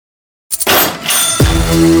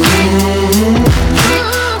From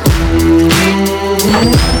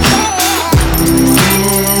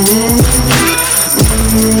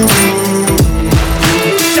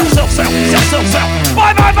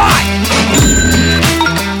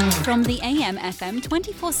the AM/FM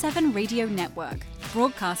 24/7 radio network,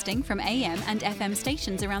 broadcasting from AM and FM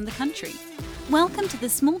stations around the country. Welcome to the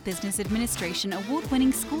Small Business Administration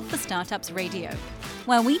award-winning School for Startups Radio,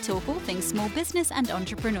 where we talk all things small business and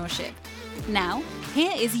entrepreneurship. Now,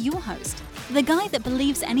 here is your host, the guy that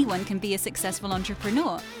believes anyone can be a successful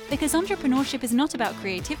entrepreneur, because entrepreneurship is not about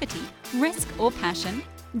creativity, risk, or passion,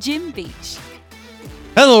 Jim Beach.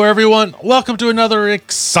 Hello, everyone. Welcome to another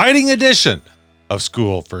exciting edition of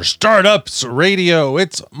School for Startups Radio.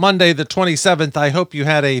 It's Monday the 27th. I hope you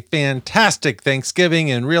had a fantastic Thanksgiving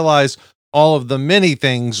and realize all of the many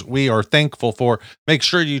things we are thankful for. Make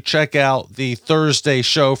sure you check out the Thursday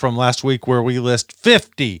show from last week where we list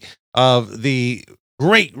 50 of the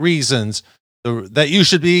great reasons that you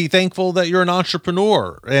should be thankful that you're an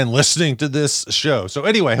entrepreneur and listening to this show. So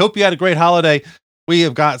anyway, hope you had a great holiday. We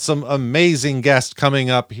have got some amazing guests coming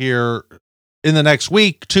up here in the next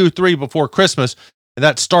week, 2-3 before Christmas, and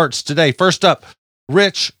that starts today. First up,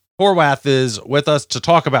 Rich Horwath is with us to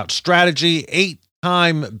talk about strategy,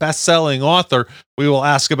 8-time best-selling author. We will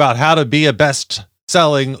ask about how to be a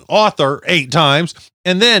best-selling author 8 times.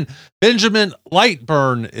 And then Benjamin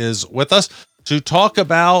Lightburn is with us to talk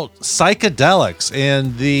about psychedelics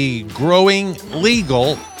and the growing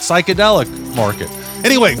legal psychedelic market.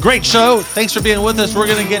 Anyway, great show. Thanks for being with us. We're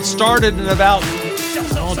going to get started in about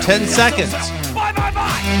 10 seconds.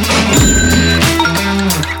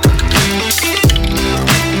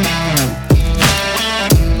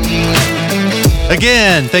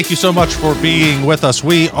 Again, thank you so much for being with us.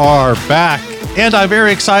 We are back, and I'm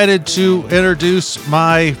very excited to introduce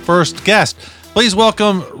my first guest. Please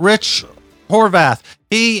welcome Rich Horwath.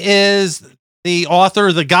 He is the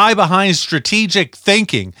author, the guy behind Strategic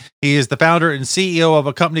Thinking. He is the founder and CEO of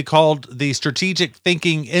a company called the Strategic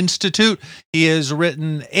Thinking Institute. He has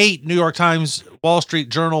written 8 New York Times, Wall Street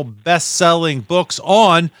Journal best-selling books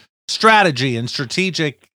on strategy and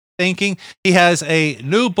strategic thinking. He has a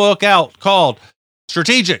new book out called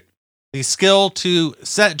Strategic: The Skill to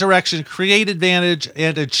Set Direction, Create Advantage,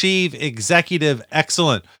 and Achieve Executive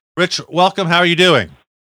Excellence. Rich, welcome. How are you doing?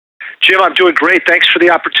 Jim, I'm doing great. Thanks for the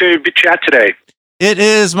opportunity to chat today. It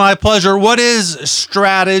is my pleasure. What is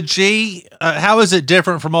strategy? How is it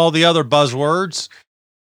different from all the other buzzwords?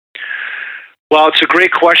 Well, it's a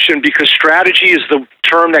great question because strategy is the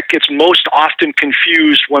term that gets most often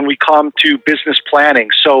confused when we come to business planning.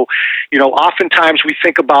 So, oftentimes we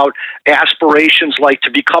think about aspirations like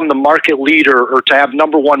to become the market leader or to have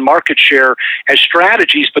number 1 market share as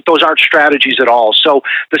strategies, but those aren't strategies at all. So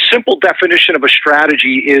the simple definition of a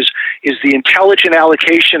strategy is the intelligent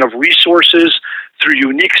allocation of resources through a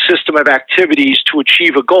unique system of activities to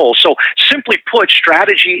achieve a goal. So simply put,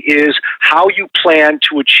 strategy is how you plan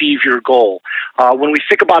to achieve your goal. When we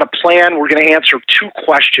think about a plan, we're going to answer 2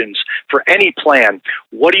 questions for any plan.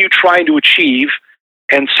 What are you trying to achieve?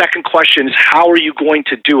 And second question is, how are you going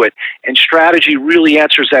to do it? And strategy really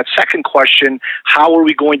answers that second question, how are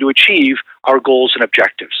we going to achieve our goals and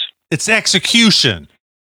objectives? It's execution.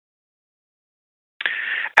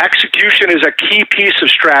 Execution is a key piece of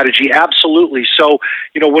strategy, absolutely. So,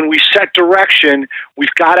 when we set direction,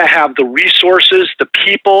 we've got to have the resources, the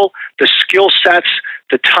people, the skill sets,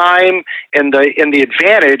 the time, and the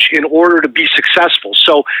advantage in order to be successful.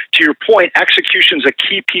 So, to your point, execution is a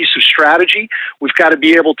key piece of strategy. We've got to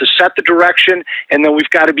be able to set the direction, and then we've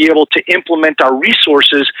got to be able to implement our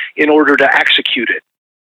resources in order to execute it.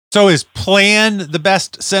 So is plan the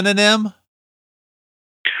best synonym?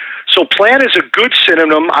 So plan is a good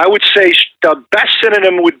synonym. I would say the best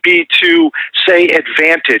synonym would be to say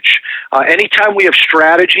advantage. Anytime we have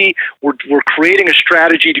strategy, we're creating a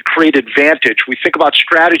strategy to create advantage. We think about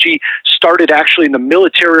strategy started actually in the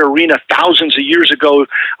military arena thousands of years ago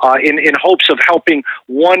in hopes of helping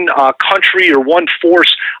one country or one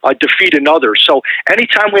force defeat another. So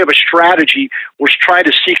anytime we have a strategy, we're trying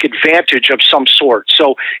to seek advantage of some sort.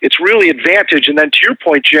 So it's really advantage. And then to your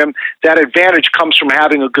point, Jim, that advantage comes from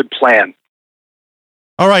having a good plan.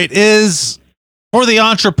 All right. Is for the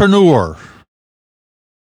entrepreneur,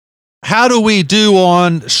 how do we do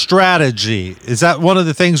on strategy? Is that one of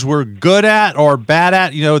the things we're good at or bad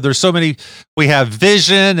at? There's so many, we have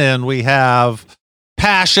vision and we have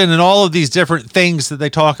passion and all of these different things that they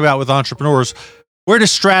talk about with entrepreneurs. Where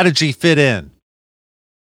does strategy fit in?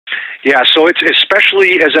 Yeah, so it's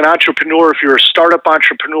especially as an entrepreneur, if you're a startup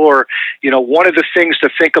entrepreneur, one of the things to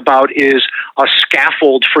think about is a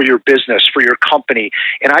scaffold for your business, for your company.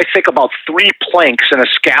 And I think about 3 planks in a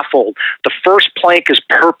scaffold. The first plank is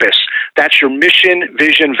purpose. That's your mission,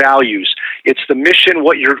 vision, values. It's the mission,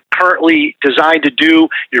 what you're currently designed to do,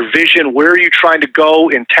 your vision, where are you trying to go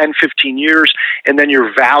in 10, 15 years, and then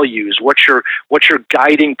your values, what's your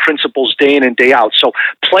guiding principles day in and day out. So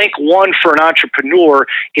plank 1 for an entrepreneur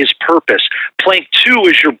is purpose. Plank 2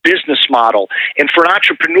 is your business model. And for an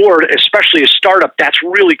entrepreneur, especially a startup, that's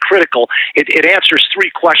really critical. It answers 3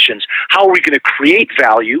 questions. How are we going to create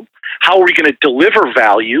value? How are we going to deliver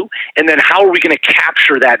value? And then how are we going to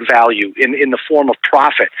capture that value in the form of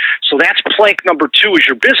profit? So that's plank number 2 is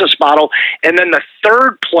your business model. And then the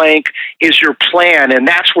third plank is your plan. And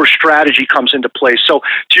that's where strategy comes into play. So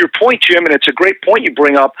to your point, Jim, and it's a great point you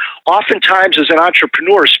bring up, oftentimes as an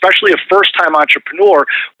entrepreneur, especially a first-time entrepreneur,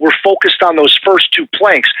 we're focused on those first 2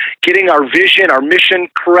 planks, getting our vision, our mission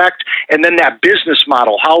correct, and then that business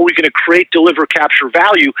model. How are we going to create, deliver, capture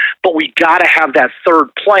value? But we got to have that third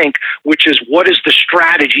plank, which is what is the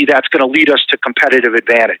strategy that's going to lead us to competitive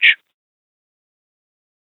advantage.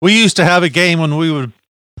 We used to have a game when we would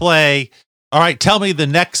play, all right, tell me the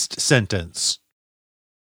next sentence.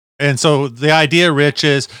 And so the idea, Rich,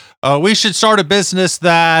 is we should start a business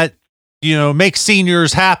that, makes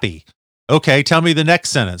seniors happy. Okay, tell me the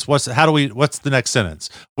next sentence. What's the next sentence?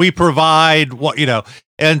 We provide what,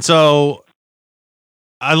 and so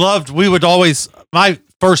my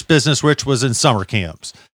first business, Rich, was in summer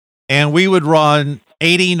camps. And we would run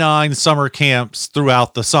 89 summer camps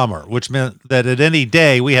throughout the summer, which meant that at any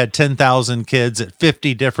day we had 10,000 kids at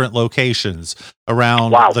 50 different locations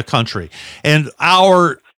around the country. And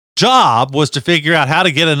our job was to figure out how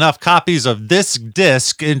to get enough copies of this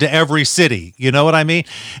disc into every city. You know what I mean?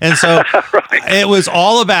 And so It was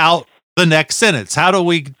all about the next sentence.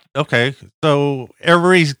 So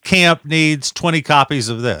every camp needs 20 copies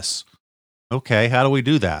of this. Okay, how do we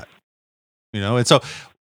do that? And so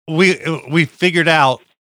we figured out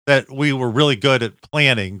that we were really good at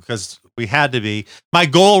planning because we had to be. My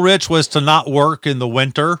goal, Rich, was to not work in the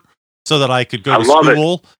winter so that I could go to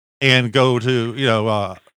school and go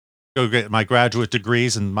to, go get my graduate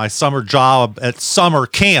degrees, and my summer job at summer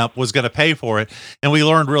camp was going to pay for it. And we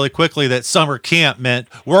learned really quickly that summer camp meant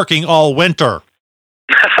working all winter.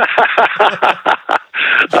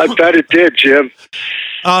 I bet it did, Jim.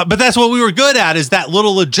 But that's what we were good at, is that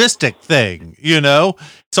little logistic thing,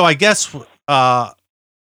 So I guess, and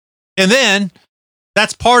then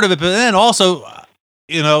that's part of it. But then also,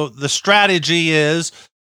 the strategy is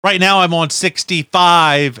right now I'm on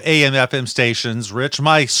 65 AM FM stations, Rich.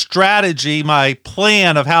 My strategy, my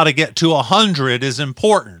plan of how to get to 100 is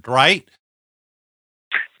important, right?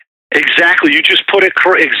 Exactly. You just put it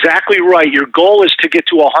exactly right. Your goal is to get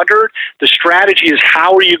to 100. The strategy is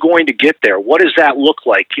how are you going to get there? What does that look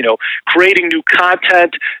like? Creating new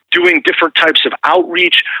content, doing different types of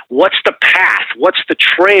outreach. What's the path? What's the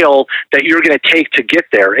trail that you're going to take to get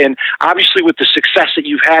there? And obviously, with the success that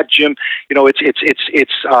you've had, Jim,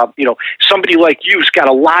 it's somebody like you's got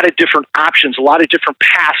a lot of different options, a lot of different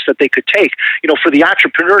paths that they could take. For the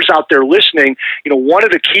entrepreneurs out there listening, one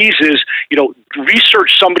of the keys is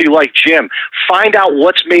research somebody like Jim. Find out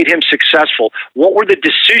what's made him successful. What were the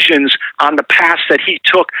decisions on the paths that he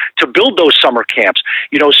took to build those summer camps?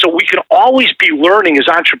 So we can always be learning as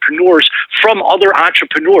entrepreneurs from other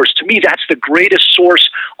entrepreneurs. To me, that's the greatest source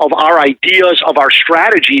of our ideas, of our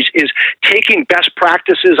strategies, is taking best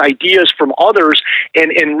practices, ideas from others,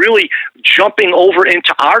 and really jumping over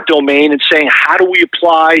into our domain and saying, how do we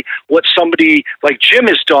apply what somebody like Jim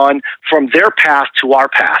has done from their path to our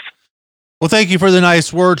path? Well, thank you for the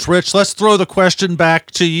nice words, Rich. Let's throw the question back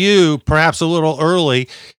to you, perhaps a little early.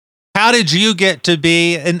 How did you get to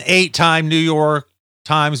be an 8-time New York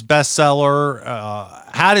Times bestseller?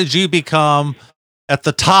 How did you become at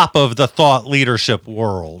the top of the thought leadership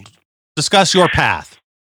world? Discuss your path.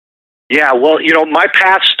 Yeah, well, my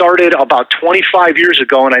path started about 25 years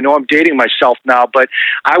ago, and I know I'm dating myself now, but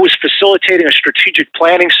I was facilitating a strategic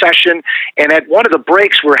planning session, and at one of the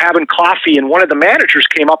breaks, we're having coffee, and one of the managers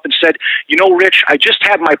came up and said, Rich, I just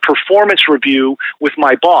had my performance review with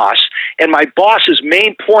my boss, and my boss's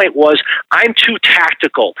main point was, I'm too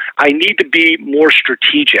tactical. I need to be more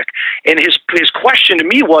strategic. And his question to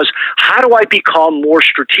me was, how do I become more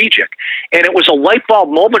strategic? And it was a light bulb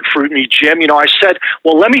moment for me, Jim. I said,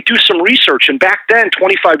 well, let me do some some research. And back then,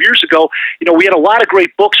 25 years ago, we had a lot of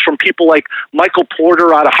great books from people like Michael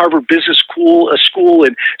Porter out of Harvard Business School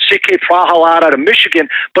and C.K. Prahalad out of Michigan.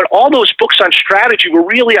 But all those books on strategy were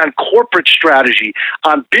really on corporate strategy,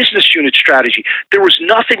 on business unit strategy. There was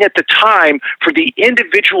nothing at the time for the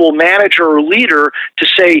individual manager or leader to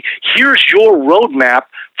say, here's your roadmap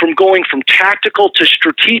from going from tactical to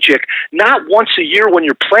strategic, not once a year when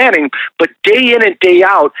you're planning, but day in and day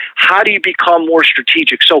out, how do you become more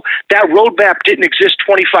strategic? So that roadmap didn't exist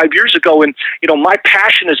 25 years ago. And, my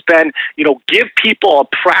passion has been, give people a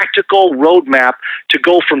practical roadmap to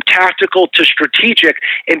go from tactical to strategic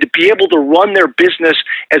and to be able to run their business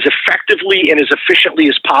as effectively and as efficiently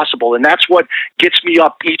as possible. And that's what gets me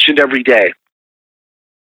up each and every day.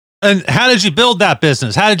 And how did you build that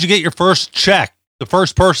business? How did you get your first check? The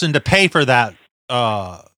first person to pay for that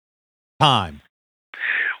time?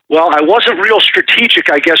 Well, I wasn't real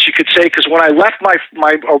strategic, I guess you could say, because when I left my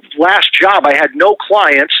last job, I had no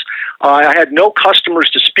clients. I had no customers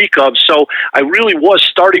to speak of, so I really was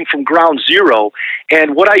starting from ground zero.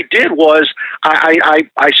 And what I did was,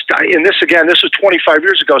 and this was 25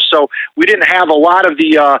 years ago, so we didn't have a lot of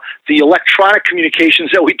the electronic communications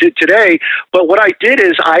that we did today. But what I did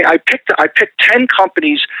is I picked 10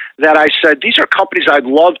 companies that I said, these are companies I'd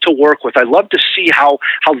love to work with. I'd love to see how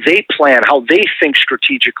they plan, how they think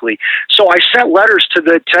strategically. So I sent letters to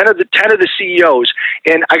the 10 of the CEOs,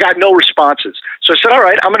 and I got no responses. So I said, all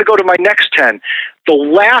right, I'm going to go to my next 10. The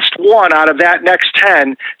last one out of that next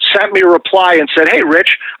 10 sent me a reply and said, hey,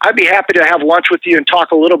 Rich, I'd be happy to have lunch with you and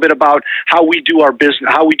talk a little bit about how we do our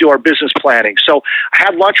business planning. So I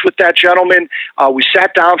had lunch with that gentleman. We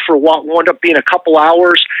sat down for what wound up being a couple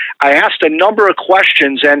hours. I asked a number of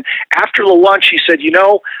questions, and after the lunch, he said,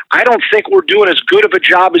 I don't think we're doing as good of a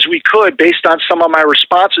job as we could based on some of my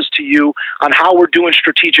responses to you on how we're doing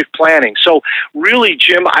strategic planning. So really,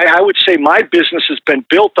 Jim, I would say my business has been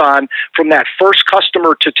built on, from that first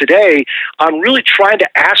customer to today, on really trying to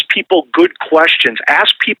ask people good questions,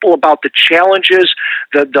 ask people about the challenges,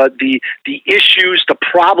 the issues, the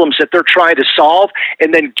problems that they're trying to solve,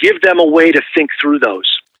 and then give them a way to think through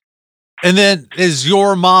those. And then is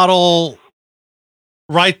your model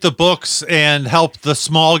write the books and help the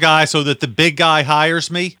small guy so that the big guy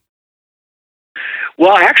hires me?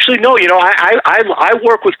 Well, actually, no. I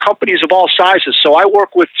work with companies of all sizes. So I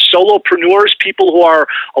work with solopreneurs, people who are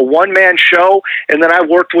a one-man show, and then I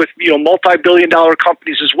worked with multi-billion-dollar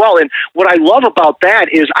companies as well. And what I love about that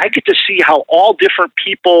is I get to see how all different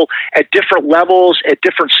people at different levels, at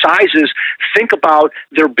different sizes, think about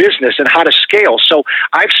their business and how to scale. So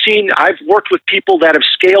I've worked with people that have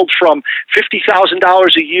scaled from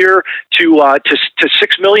 $50,000 a year to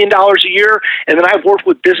 $6 million a year, and then I've worked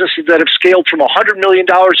with businesses that have scaled from $100 million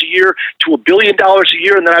a year to $1 billion a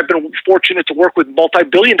year, and then I've been fortunate to work with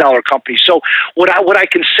multi-billion-dollar companies. So what I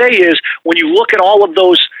can say is, when you look at all of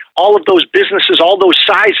those businesses, all those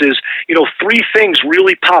sizes, three things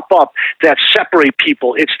really pop up that separate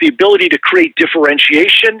people. It's the ability to create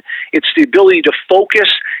differentiation, it's the ability to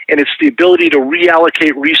focus, and it's the ability to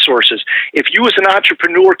reallocate resources. If you as an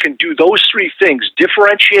entrepreneur can do those three things,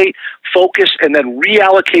 differentiate, focus, and then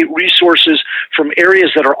reallocate resources from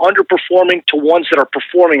areas that are underperforming to ones that are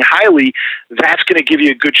performing highly, that's going to give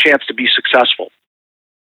you a good chance to be successful.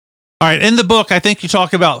 All right. In the book, I think you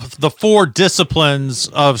talk about the 4 disciplines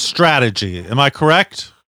of strategy. Am I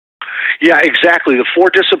correct? Yeah, exactly. The 4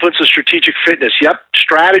 disciplines of strategic fitness. Yep.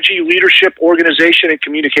 Strategy, leadership, organization, and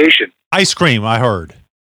communication. Ice cream, I heard.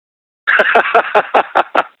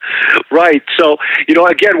 Right. So,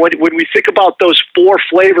 again, when we think about those 4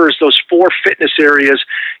 flavors, those 4 fitness areas,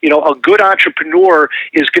 a good entrepreneur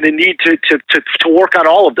is going to need to work on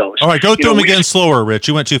all of those. All right. Go through them again slower, Rich.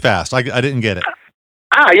 You went too fast. I didn't get it.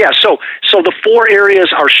 Yeah. So the 4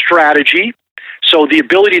 areas are strategy. So the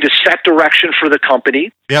ability to set direction for the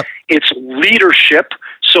company. Yep. It's leadership.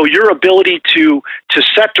 So your ability to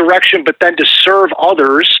set direction, but then to serve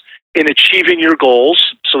others in achieving your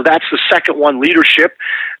goals. So that's the second one, leadership.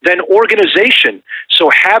 Then organization. So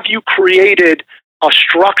have you created a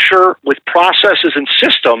structure with processes and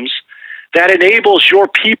systems that enables your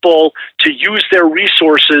people to use their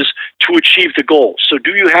resources to achieve the goals? So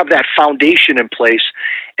do you have that foundation in place?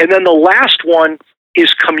 And then the last one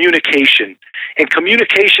is communication. And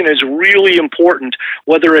communication is really important,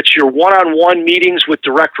 whether it's your one-on-one meetings with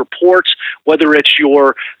direct reports, whether it's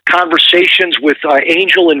your conversations with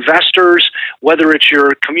angel investors, whether it's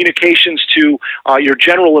your communications to your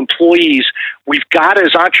general employees. We've got to,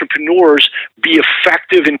 as entrepreneurs, be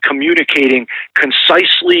effective in communicating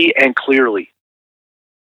concisely and clearly.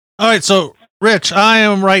 All right. So Rich, I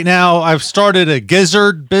am right now. I've started a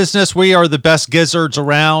gizzard business. We are the best gizzards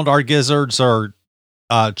around. Our gizzards are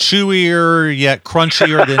chewier yet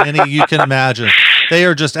crunchier than any you can imagine. They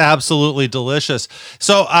are just absolutely delicious.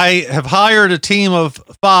 So I have hired a team of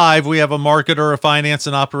 5. We have a marketer, a finance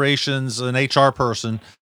and operations, an HR person,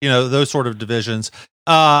 those sort of divisions.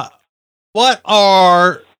 What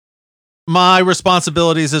are my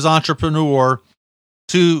responsibilities as entrepreneur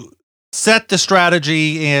to set the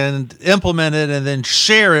strategy and implement it and then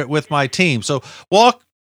share it with my team? So walk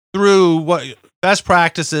through what best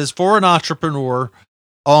practices for an entrepreneur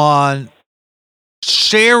on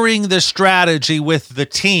sharing the strategy with the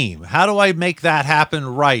team. How do I make that happen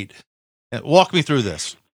right? Walk me through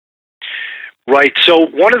this. Right. So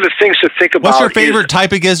one of the things to think about. What's your favorite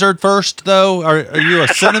type of gizzard first, though? Are you a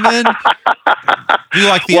cinnamon? Do you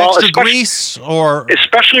like the extra grease, or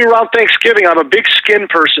especially around Thanksgiving? I'm a big skin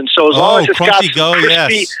person, so as long as it's got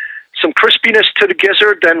some crispiness to the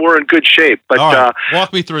gizzard, then we're in good shape. But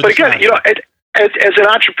walk me through. But again, as an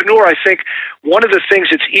entrepreneur, I think one of the things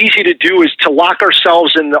that's easy to do is to lock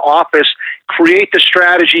ourselves in the office, create the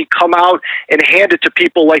strategy, come out and hand it to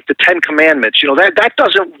people like the 10 Commandments. That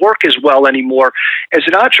doesn't work as well anymore. As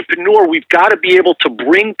an entrepreneur, we've got to be able to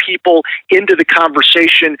bring people into the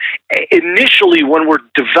conversation initially when we're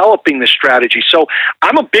developing the strategy. So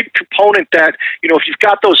I'm a big proponent that, if you've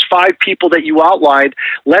got those 5 people that you outlined,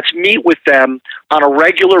 let's meet with them on a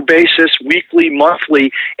regular basis, weekly,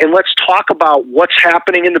 monthly, and let's talk about what's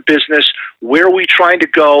happening in the business, where are we trying to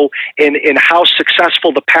go, and how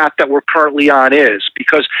successful the path that we're currently on is.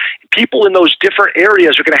 Because people in those different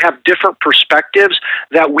areas are going to have different perspectives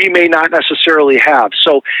that we may not necessarily have.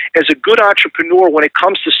 So as a good entrepreneur, when it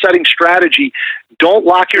comes to setting strategy, don't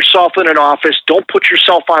lock yourself in an office. Don't put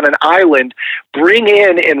yourself on an island. Bring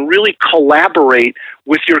in and really collaborate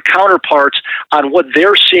with your counterparts on what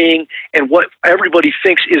they're seeing and what everybody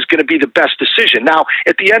thinks is going to be the best decision. Now,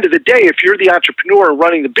 at the end of the day, if you're the entrepreneur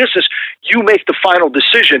running the business, you make the final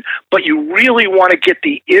decision, but you really want to get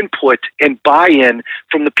the input and buy-in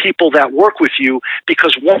from the people that work with you,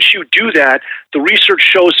 because once you do that, the research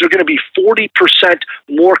shows they're going to be 40%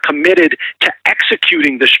 more committed to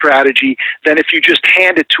executing the strategy than if you just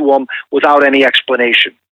hand it to them without any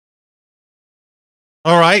explanation.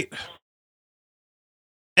 All right.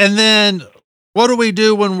 And then what do we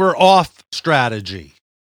do when we're off strategy?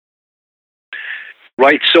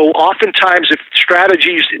 Right. So oftentimes if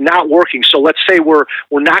strategy is not working, so let's say we're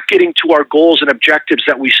not getting to our goals and objectives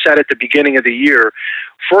that we set at the beginning of the year,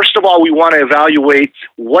 first of all, we want to evaluate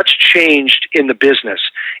what's changed in the business.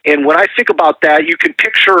 And when I think about that, you can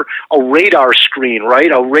picture a radar screen, right?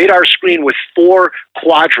 A radar screen with 4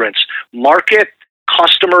 quadrants: market,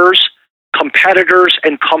 customers, competitors,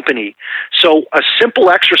 and company. So a simple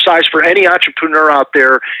exercise for any entrepreneur out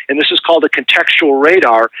there, and this is called a contextual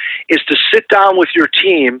radar, is to sit down with your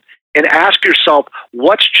team and ask yourself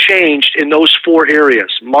what's changed in those 4 areas: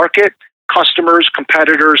 market, customers,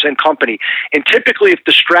 competitors, and company. And typically, if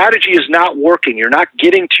the strategy is not working, you're not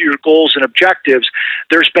getting to your goals and objectives,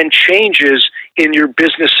 there's been changes in your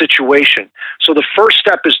business situation. So the first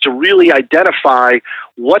step is to really identify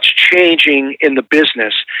what's changing in the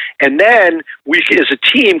business. And then we, as a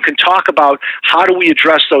team, can talk about how do we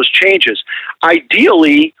address those changes.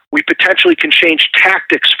 Ideally, we potentially can change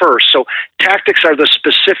tactics first. So tactics are the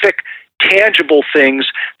specific tangible things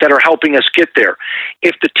that are helping us get there.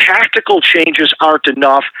 If the tactical changes aren't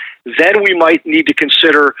enough, then we might need to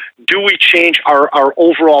consider, do we change our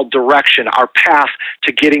overall direction, our path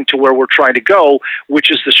to getting to where we're trying to go,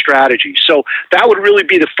 which is the strategy. So that would really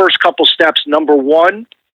be the first couple steps. Number 1,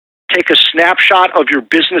 take a snapshot of your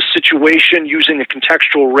business situation using a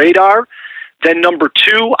contextual radar. Then number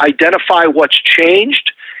 2, identify what's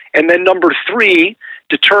changed. And then number 3,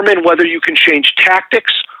 determine whether you can change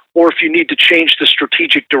tactics or if you need to change the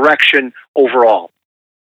strategic direction overall.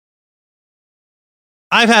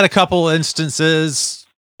 I've had a couple instances,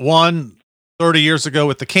 one 30 years ago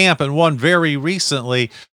with the camp and one very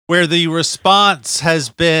recently, where the response has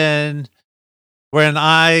been, when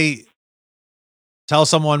I tell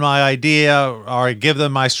someone my idea or I give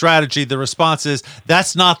them my strategy, the response is,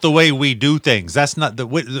 that's not the way we do things. That's not the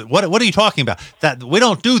what are you talking about? That we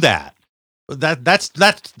don't do that. That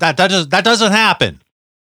doesn't happen.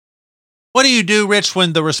 What do you do, Rich,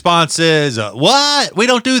 when the response is, what? We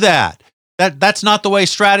don't do that. That's not the way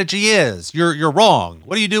strategy is. You're wrong.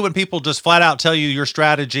 What do you do when people just flat out tell you your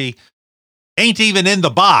strategy ain't even in the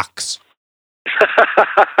box?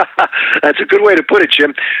 That's a good way to put it,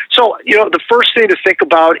 Jim. So, the first thing to think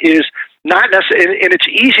about is not necessarily, and it's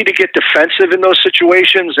easy to get defensive in those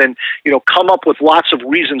situations and, come up with lots of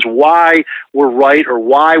reasons why we're right or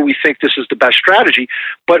why we think this is the best strategy.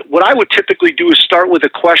 But what I would typically do is start with a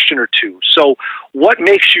question or two. So what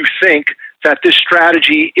makes you think that this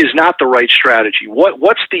strategy is not the right strategy?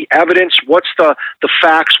 What's the evidence? What's the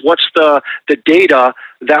facts? What's the data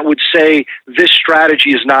that would say this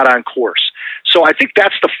strategy is not on course? So I think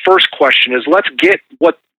that's the first question, is let's get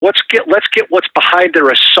what's behind their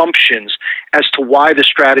assumptions as to why the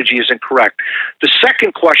strategy is incorrect. The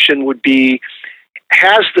second question would be,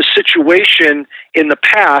 has the situation in the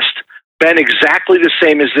past been exactly the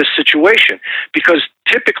same as this situation? Because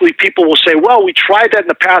typically people will say, well, we tried that in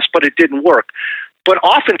the past, but it didn't work. But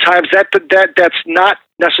oftentimes that's not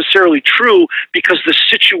necessarily true, because the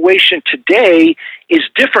situation today is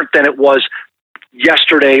different than it was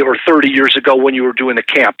yesterday or 30 years ago when you were doing the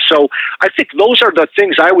camp. So I think those are the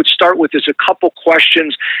things I would start with, is a couple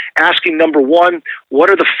questions, asking, number one, what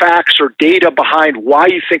are the facts or data behind why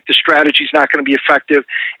you think the strategy is not going to be effective?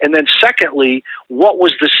 And then secondly, what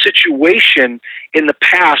was the situation in the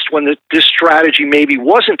past when this strategy maybe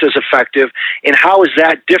wasn't as effective, and how is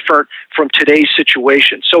that different from today's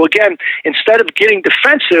situation? So again, instead of getting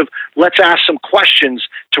defensive, let's ask some questions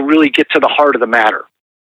to really get to the heart of the matter.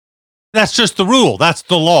 That's just the rule. That's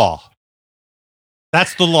the law.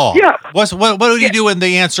 That's the law. Yeah. What do you do when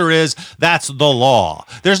the answer is that's the law?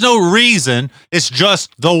 There's no reason. It's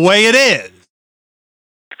just the way it is.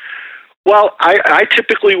 Well, I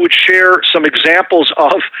typically would share some examples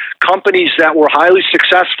of companies that were highly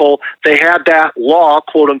successful. They had that law,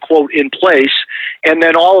 quote unquote, in place, and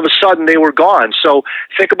then all of a sudden they were gone. So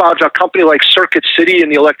think about a company like Circuit City in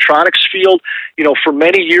the electronics field. For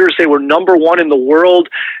many years they were number one in the world.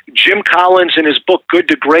 Jim Collins, in his book Good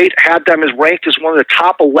to Great, had them as ranked as one of the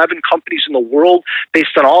top 11 companies in the world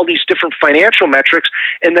based on all these different financial metrics.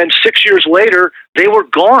 And then 6 years later, they were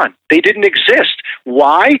gone. They didn't exist.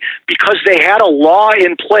 Why? Because they had a law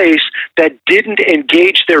in place that didn't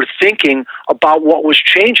engage their thinking about what was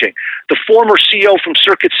changing. The former CEO from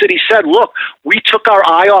Circuit City said, look, we took our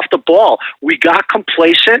eye off the ball. We got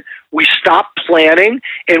complacent. We stopped planning,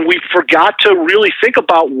 and we forgot to really think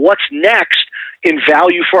about what's next in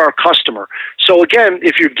value for our customer. So again,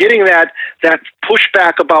 if you're getting that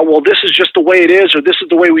pushback about, well, this is just the way it is, or this is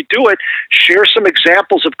the way we do it, share some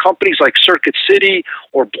examples of companies like Circuit City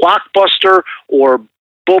or Blockbuster or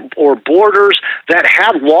Borders that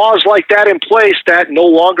have laws like that in place that no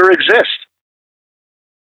longer exist.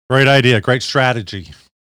 Great idea. Great strategy.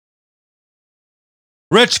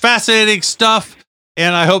 Rich, fascinating stuff.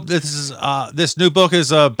 And I hope this new book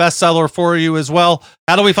is a bestseller for you as well.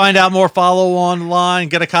 How do we find out more? Follow online,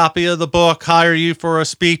 get a copy of the book, hire you for a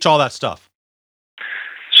speech, all that stuff.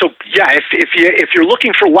 So yeah, if you're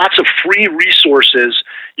looking for lots of free resources,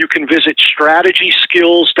 you can visit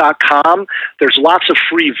strategyskills.com. There's lots of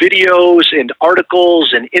free videos and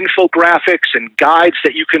articles and infographics and guides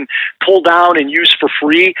that you can pull down and use for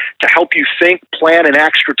free to help you think, plan, and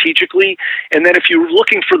act strategically. And then if you're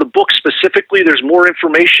looking for the book specifically, there's more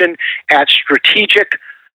information at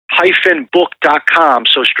strategic-book.com.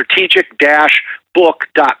 So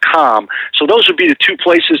strategic-book.com. So those would be the two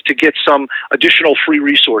places to get some additional free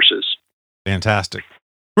resources. Fantastic.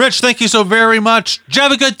 Rich, thank you so very much. Did you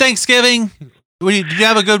have a good Thanksgiving? Did you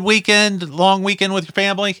have a good weekend, long weekend with your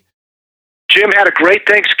family? Jim had a great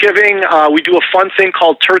Thanksgiving. We do a fun thing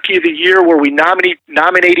called Turkey of the Year, where we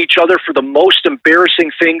nominate each other for the most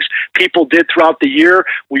embarrassing things people did throughout the year.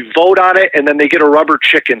 We vote on it, and then they get a rubber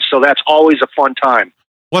chicken. So that's always a fun time.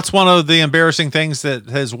 What's one of the embarrassing things that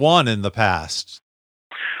has won in the past?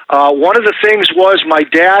 One of the things was my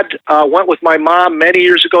dad went with my mom many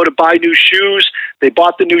years ago to buy new shoes. They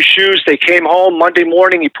bought the new shoes. They came home Monday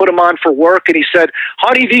morning. He put them on for work, and he said,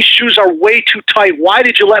 honey, these shoes are way too tight. Why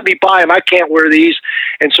did you let me buy them? I can't wear these.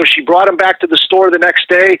 And so she brought them back to the store the next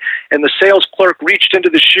day, and the sales clerk reached into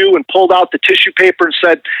the shoe and pulled out the tissue paper and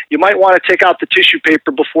said, you might want to take out the tissue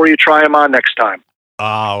paper before you try them on next time.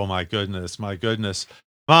 Oh, my goodness. My goodness.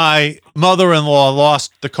 My mother-in-law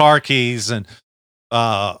lost the car keys, and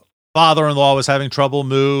father-in-law was having trouble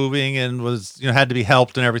moving and was, had to be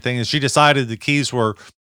helped and everything. And she decided the keys were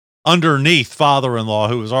underneath father-in-law,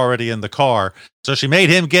 who was already in the car. So she made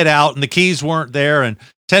him get out, and the keys weren't there. And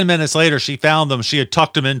 10 minutes later, she found them. She had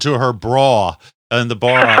tucked them into her bra and the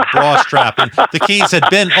bra strap. And the keys had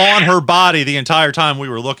been on her body the entire time we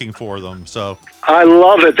were looking for them. So I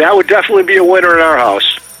love it. That would definitely be a winner in our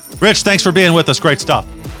house. Rich, thanks for being with us. Great stuff.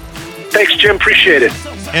 Thanks, Jim. Appreciate it.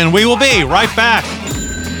 And we will be right back.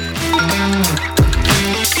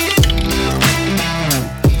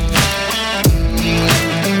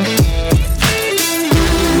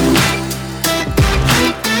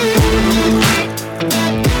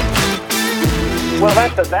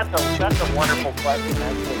 That's a wonderful question.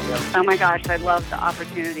 That's Oh my gosh, I love the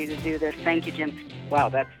opportunity to do this. Thank you, Jim. wow,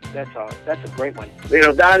 that's a great one.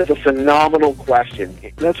 That is a phenomenal question.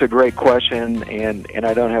 That's a great question, and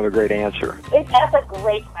I don't have a great answer. That's a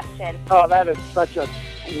great question. Oh, that is such a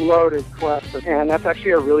loaded question, and that's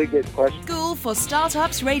actually a really good question. School for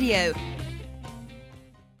Startups Radio.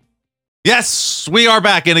 Yes, we are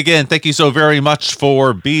back. And again, thank you so very much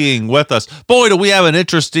for being with us. Boy, do we have an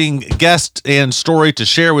interesting guest and story to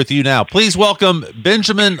share with you now. Please welcome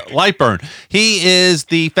Benjamin Lightburn. He is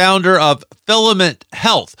the founder of Filament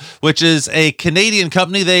Health, which is a Canadian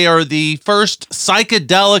company. They are the first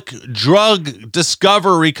psychedelic drug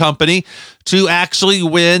discovery company to actually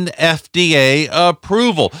win FDA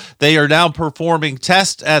approval. They are now performing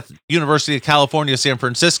tests at University of California, San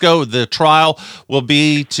Francisco. The trial will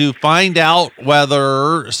be to find out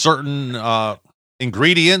whether certain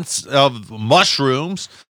ingredients of mushrooms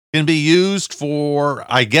can be used for,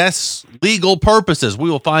 I guess, legal purposes. We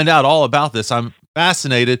will find out all about this. I'm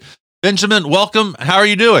fascinated. Benjamin, welcome. How are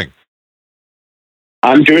you doing?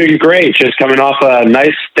 I'm doing great. Just coming off a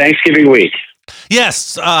nice Thanksgiving week.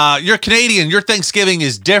 Yes, you're Canadian. Your Thanksgiving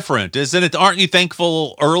is different, isn't it? Aren't you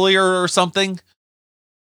thankful earlier or something?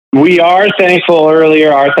 We are thankful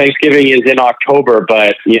earlier. Our Thanksgiving is in October,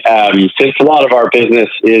 but since a lot of our business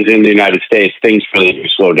is in the United States, things really do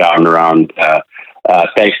slow down around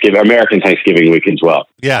Thanksgiving, American Thanksgiving week as well.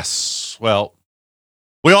 Yes. Well,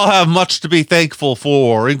 we all have much to be thankful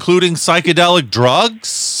for, including psychedelic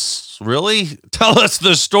drugs. Really? Tell us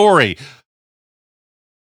the story.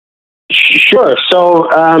 Sure. So,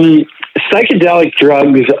 psychedelic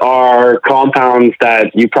drugs are compounds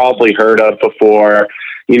that you probably heard of before.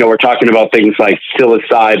 You know, we're talking about things like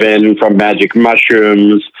psilocybin from magic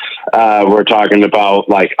mushrooms. We're talking about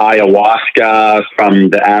like ayahuasca from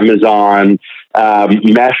the Amazon,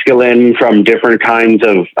 mescaline from different kinds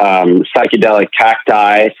of psychedelic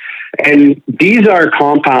cacti. And these are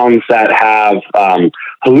compounds that have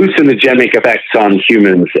hallucinogenic effects on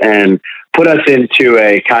humans and put us into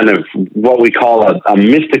a kind of what we call a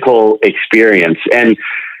mystical experience. And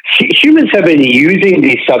humans have been using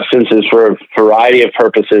these substances for a variety of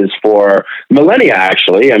purposes for millennia,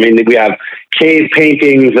 actually. I mean, we have cave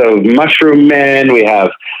paintings of mushroom men. We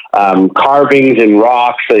have carvings in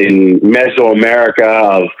rocks in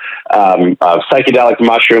Mesoamerica of psychedelic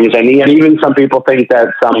mushrooms. And even some people think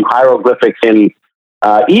that some hieroglyphics in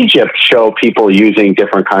Egypt show people using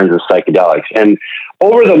different kinds of psychedelics. And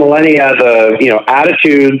over the millennia, the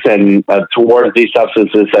attitudes and towards these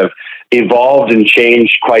substances have evolved and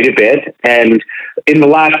changed quite a bit. And in the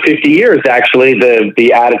last 50 years, actually,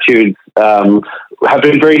 the attitudes have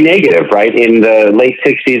been very negative, right? In the late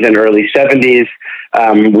 60s and early 70s,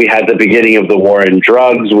 we had the beginning of the war on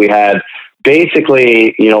drugs. We had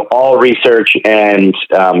basically, all research and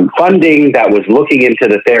funding that was looking into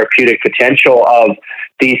the therapeutic potential of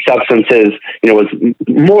these substances, was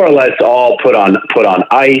more or less all put on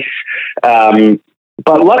ice.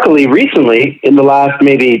 But luckily, recently, in the last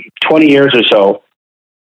maybe 20 years or so,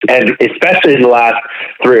 and especially in the last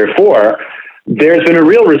 3 or 4, there's been a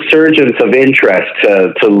real resurgence of interest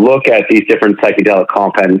to look at these different psychedelic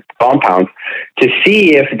compounds to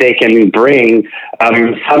see if they can bring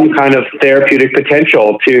some kind of therapeutic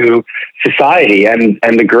potential to society. And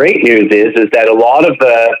the great news is that a lot of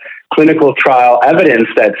the clinical trial evidence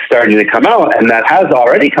that's starting to come out, and that has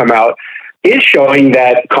already come out, is showing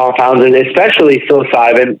that compounds, and especially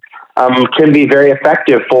psilocybin, can be very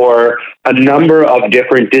effective for a number of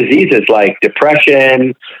different diseases like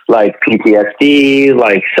depression, like PTSD,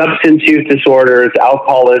 like substance use disorders,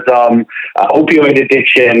 alcoholism, opioid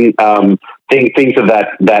addiction, things of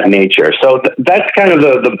that nature. So that's kind of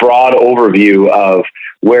the broad overview of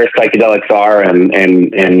where psychedelics are and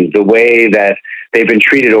the way that they've been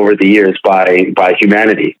treated over the years by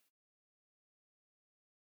humanity.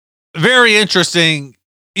 Very interesting.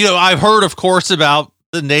 I've heard, of course, about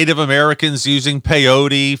the Native Americans using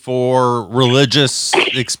peyote for religious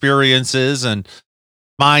experiences and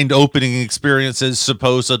mind-opening experiences,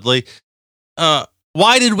 supposedly.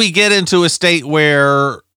 Why did we get into a state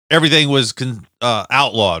where everything was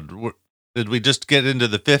outlawed? Did we just get into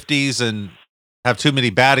the 50s and have too many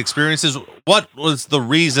bad experiences? What was the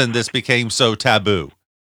reason this became so taboo?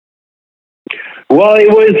 Well, it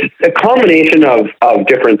was a combination of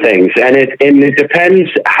different things, and it depends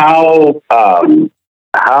how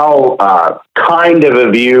kind of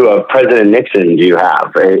a view of President Nixon do you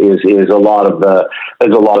have? Is a lot of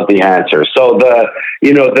the answer. So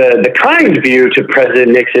the kind view to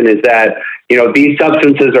President Nixon is that these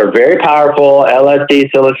substances are very powerful.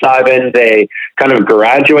 LSD, psilocybin, they kind of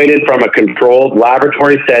graduated from a controlled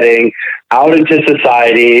laboratory setting out into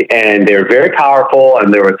society, and they're very powerful.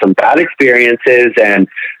 And there were some bad experiences and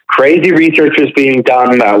crazy research was being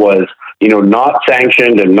done that was not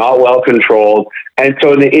sanctioned and not well controlled. And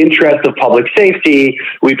so in the interest of public safety,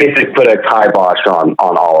 we basically put a kibosh on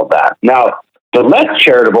all of that. Now, the less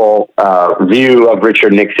charitable view of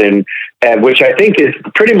Richard Nixon, which I think is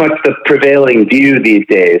pretty much the prevailing view these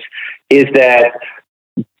days, is that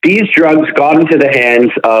these drugs got into the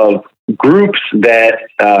hands of groups that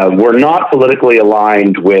were not politically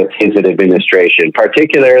aligned with his administration.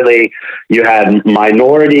 Particularly, you had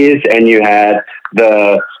minorities and you had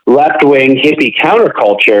the left-wing hippie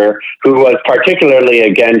counterculture who was particularly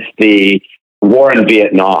against the war in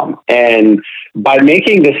Vietnam. And by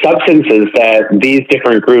making the substances that these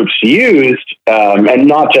different groups used, and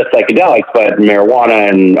not just psychedelics, but marijuana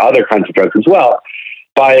and other kinds of drugs as well,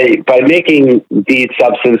 by making these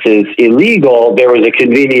substances illegal, there was a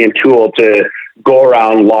convenient tool to go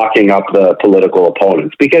around locking up the political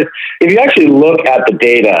opponents. Because if you actually look at the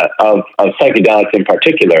data of psychedelics in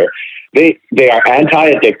particular, they are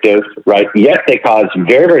anti-addictive, right? Yes, they cause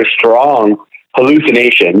very, very strong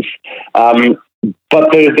hallucinations,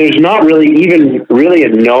 but there's not really a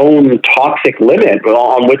known toxic limit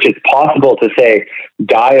on which it's possible to say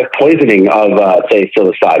die of poisoning of say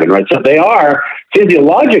psilocybin, right? So they are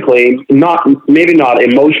physiologically maybe not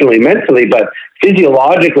emotionally, mentally, but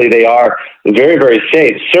physiologically they are very, very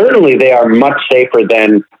safe. Certainly, they are much safer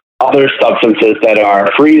than other substances that are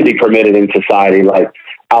freely permitted in society, like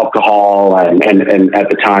alcohol and at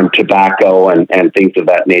the time tobacco and things of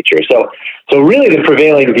that nature. So really the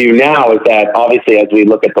prevailing view now is that obviously as we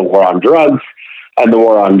look at the war on drugs and the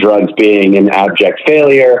war on drugs being an abject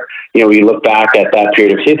failure, we look back at that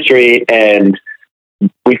period of history and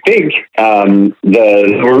we think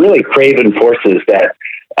were really craven forces that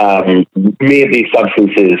made these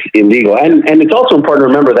substances illegal. And it's also important to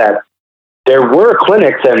remember that there were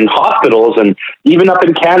clinics and hospitals, and even up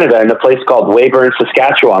in Canada, in a place called Lightburn,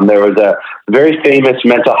 Saskatchewan, there was a very famous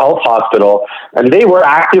mental health hospital, and they were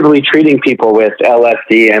actively treating people with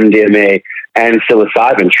LSD, MDMA, and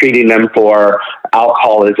psilocybin, treating them for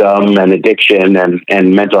alcoholism and addiction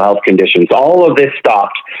and mental health conditions. All of this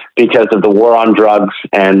stopped because of the war on drugs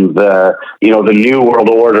and the new world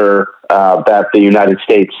order that the United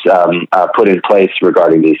States put in place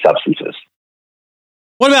regarding these substances.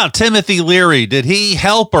 What about Timothy Leary? Did he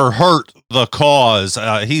help or hurt the cause?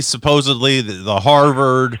 He's supposedly the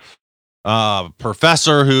Harvard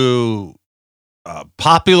professor who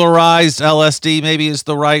popularized LSD, maybe is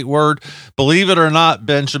the right word. Believe it or not,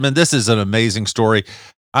 Benjamin, this is an amazing story.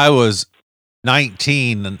 I was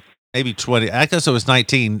 19, maybe 20. I guess I was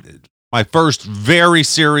 19. My first very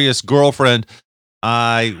serious girlfriend.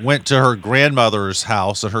 I went to her grandmother's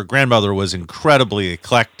house, and her grandmother was incredibly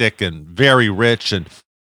eclectic and very rich, and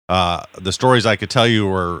the stories I could tell you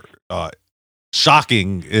were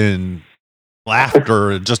shocking in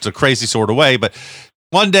laughter in just a crazy sort of way. But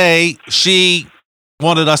one day she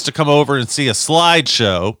wanted us to come over and see a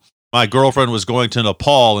slideshow. My girlfriend was going to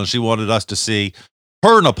Nepal, and she wanted us to see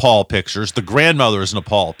her Nepal pictures, the grandmother's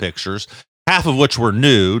Nepal pictures, half of which were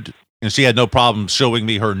nude. And she had no problem showing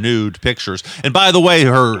me her nude pictures. And by the way,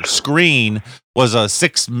 her screen was a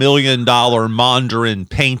 $6 million Mandarin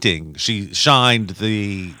painting. She shined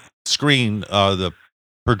the screen, the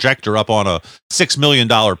projector up on a $6 million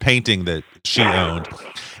painting that she owned.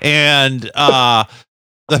 And half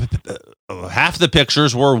the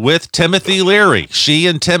pictures were with Timothy Leary. She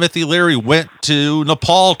and Timothy Leary went to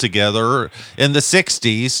Nepal together in the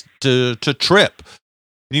 60s to trip.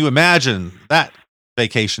 Can you imagine that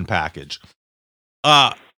vacation package?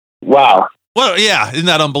 Wow. Well, yeah, isn't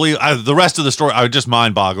that unbelievable? The rest of the story, I was just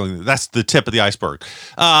mind-boggling. That's the tip of the iceberg.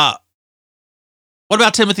 What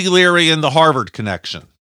about Timothy Leary and the Harvard connection?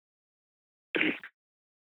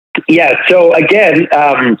 Yeah. So again,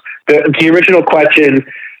 the original question,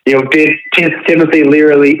 did Timothy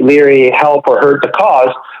Leary help or hurt the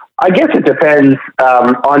cause? I guess it depends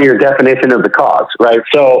on your definition of the cause, right?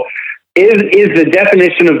 So is the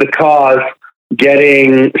definition of the cause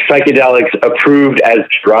getting psychedelics approved as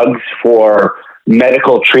drugs for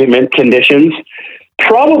medical treatment conditions?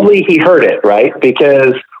 Probably he heard it, right?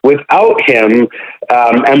 Because without him,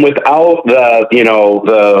 and without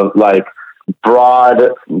the broad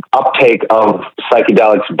uptake of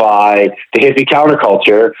psychedelics by the hippie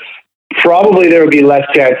counterculture, probably there would be less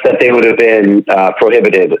chance that they would have been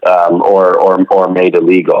prohibited or made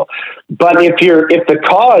illegal. But if the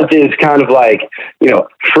cause is kind of like,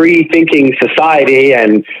 free thinking society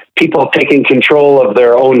and people taking control of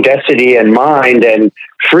their own destiny and mind and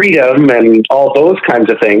freedom and all those kinds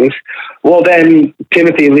of things, well, then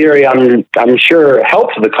Timothy Leary, I'm sure,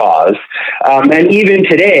 helps the cause. And even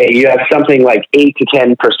today, you have something like 8 to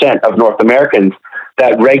 10% of North Americans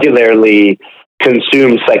that regularly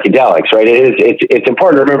consume psychedelics, right? It's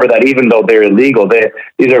important to remember that even though they're illegal,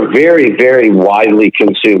 these are very, very widely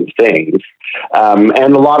consumed things.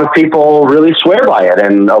 And a lot of people really swear by it.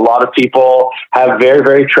 And a lot of people have very,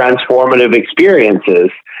 very transformative experiences.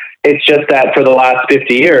 It's just that for the last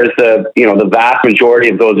 50 years, the vast majority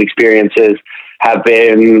of those experiences have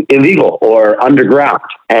been illegal or underground.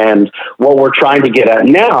 And what we're trying to get at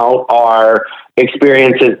now are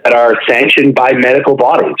experiences that are sanctioned by medical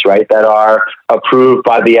bodies, right? That are approved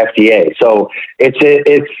by the FDA. So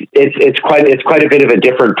it's quite a bit of a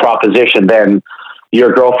different proposition than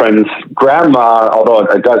your girlfriend's grandma, although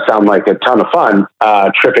it does sound like a ton of fun,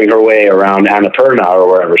 tripping her way around Annapurna or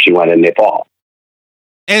wherever she went in Nepal.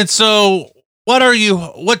 And so are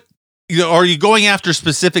you going after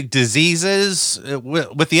specific diseases?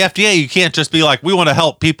 With the FDA, you can't just be like, we want to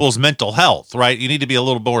help people's mental health, right? You need to be a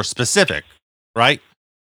little more specific, right?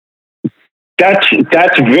 That's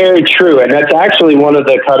very true. And that's actually one of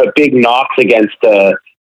the kind of big knocks against the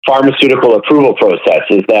pharmaceutical approval process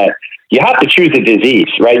is that you have to choose a disease,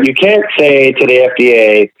 right? You can't say to the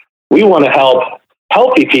FDA, we want to help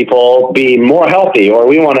healthy people be more healthy, or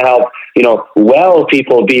we want to help, well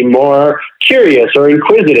people be more curious or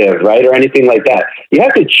inquisitive, right? Or anything like that. You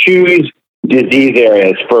have to choose disease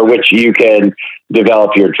areas for which you can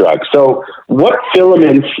develop your drug. So what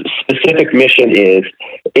Filament's specific mission is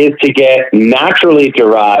to get naturally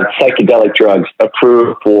derived psychedelic drugs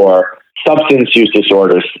approved for substance use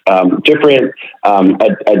disorders, different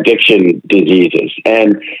addiction diseases.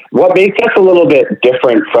 And what makes us a little bit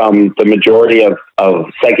different from the majority of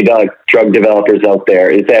psychedelic drug developers out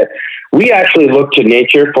there is that we actually look to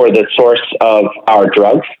nature for the source of our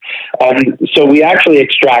drugs. So we actually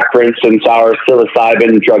extract, for instance, our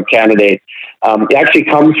psilocybin drug candidate. It actually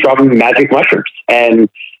comes from magic mushrooms. And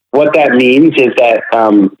what that means is that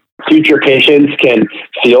future patients can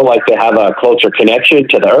feel like they have a closer connection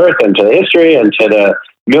to the earth and to the history and to the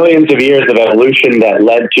millions of years of evolution that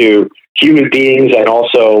led to human beings and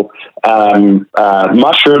also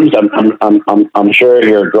mushrooms. I'm sure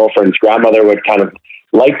your girlfriend's grandmother would kind of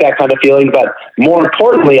like that kind of feeling. But more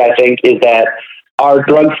importantly, I think, is that our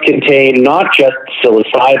drugs contain not just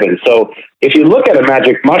psilocybin. So if you look at a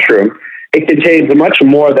magic mushroom, it contains much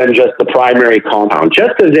more than just the primary compound,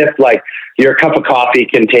 just as if like your cup of coffee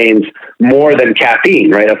contains more than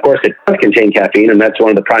caffeine, right? Of course, it does contain caffeine, and that's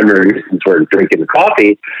one of the primary reasons we're drinking the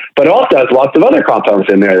coffee, but it also has lots of other compounds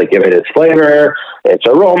in there that give it its flavor, its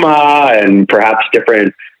aroma, and perhaps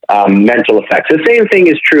different mental effects. The same thing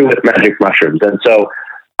is true with magic mushrooms. And so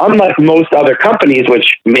unlike most other companies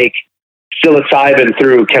which make psilocybin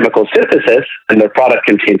through chemical synthesis, and their product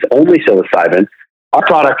contains only psilocybin, our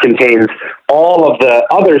product contains all of the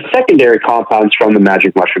other secondary compounds from the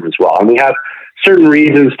magic mushroom as well. And we have certain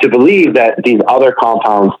reasons to believe that these other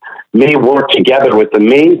compounds may work together with the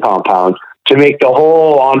main compound to make the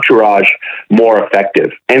whole entourage more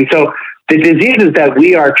effective. And so the diseases that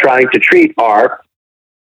we are trying to treat are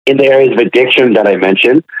in the areas of addiction that I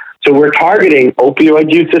mentioned. So we're targeting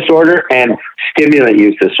opioid use disorder and stimulant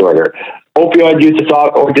use disorder. Opioid use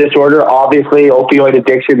disorder, obviously, opioid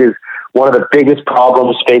addiction is one of the biggest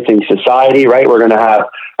problems facing society, right? We're going to have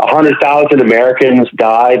 100,000 Americans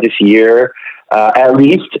die this year, at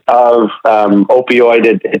least, of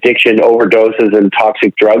opioid addiction, overdoses, and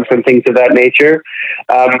toxic drugs and things of that nature.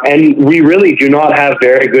 And we really do not have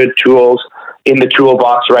very good tools in the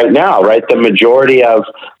toolbox right now, right? The majority of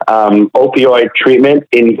opioid treatment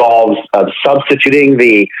involves substituting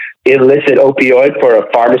the illicit opioid for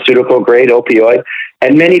a pharmaceutical grade opioid.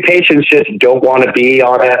 And many patients just don't want to be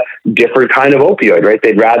on a different kind of opioid, right?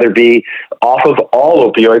 They'd rather be off of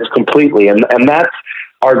all opioids completely. And that's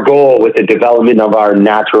our goal with the development of our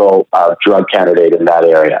natural drug candidate in that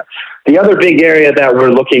area. The other big area that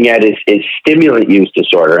we're looking at is stimulant use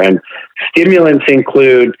disorder. And stimulants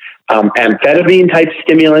include amphetamine type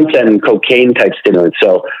stimulants and cocaine type stimulants.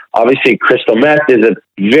 So obviously crystal meth is a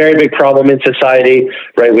very big problem in society,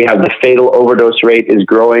 right? We have the fatal overdose rate is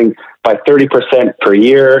growing by 30% per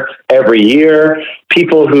year, every year.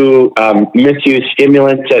 People who misuse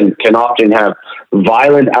stimulants and can often have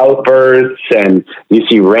violent outbursts, and you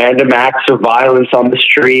see random acts of violence on the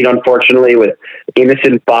street, unfortunately, with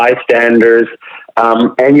innocent bystanders.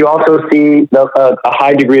 And you also see a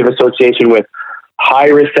high degree of association with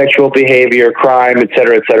high-risk sexual behavior, crime, et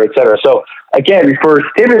cetera, et cetera, et cetera. So again, for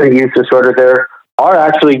stimulant use disorder, there are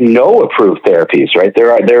actually no approved therapies, right?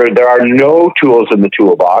 There are no tools in the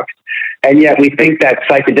toolbox. And yet we think that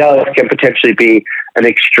psychedelics can potentially be an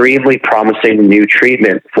extremely promising new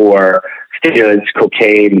treatment for stimulants,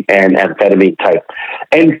 cocaine, and amphetamine type.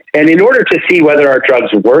 And in order to see whether our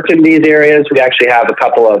drugs work in these areas, we actually have a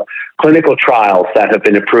couple of clinical trials that have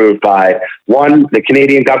been approved by, one, the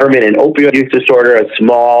Canadian government in opioid use disorder, a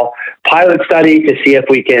small pilot study to see if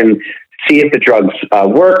we can see if the drugs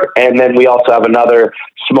work. And then we also have another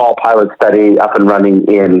small pilot study up and running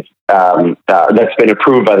in that's been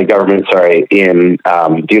approved by the government, in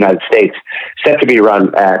the United States, set to be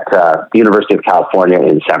run at University of California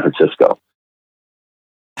in San Francisco.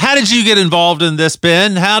 How did you get involved in this,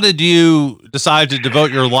 Ben? How did you decide to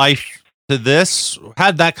devote your life to this?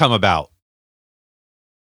 How did that come about?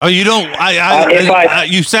 Oh, you don't.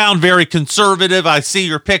 You sound very conservative. I see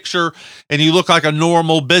your picture, and you look like a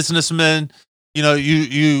normal businessman. You know,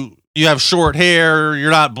 you have short hair. You're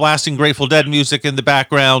not blasting Grateful Dead music in the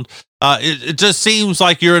background. It just seems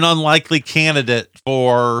like you're an unlikely candidate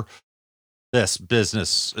for this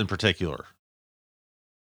business in particular.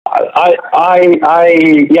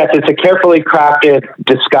 Yes, it's a carefully crafted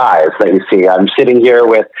disguise that you see. I'm sitting here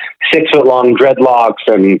with 6-foot-long dreadlocks,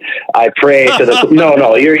 and I pray to the.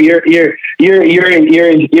 No, you're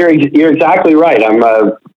exactly right. I'm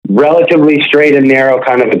a relatively straight and narrow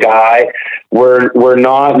kind of a guy. We're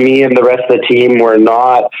not, me and the rest of the team, we're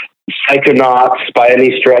not psychonauts by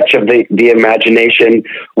any stretch of the imagination.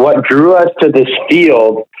 What drew us to this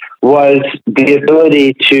field was the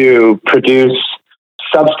ability to produce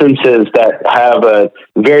substances that have a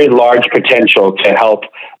very large potential to help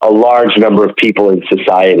a large number of people in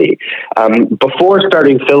society. Before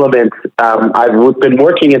starting Filament, I've been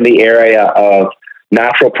working in the area of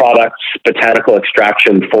natural products, botanical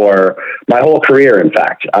extraction for my whole career. In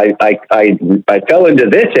fact, I fell into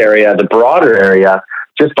this area, the broader area,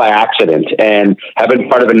 just by accident, and have been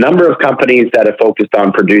part of a number of companies that have focused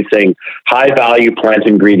on producing high-value plant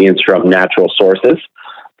ingredients from natural sources.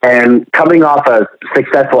 And coming off a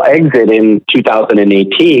successful exit in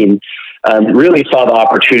 2018, really saw the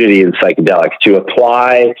opportunity in psychedelics to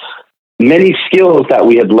apply many skills that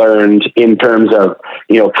we had learned in terms of,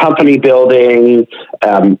 company building,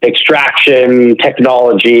 extraction,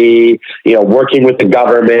 technology, working with the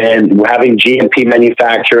government, having GMP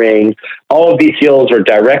manufacturing. All of these skills are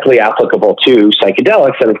directly applicable to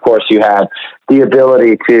psychedelics. And of course, you have the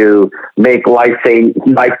ability to make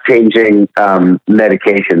life-changing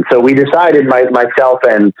medication. So we decided, myself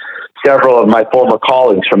and several of my former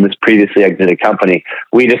colleagues from this previously exited company,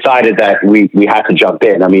 we decided that we had to jump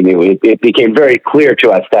in. I mean, it became very clear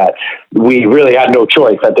to us that we really had no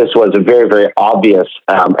choice, that this was a very, very obvious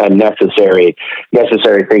and necessary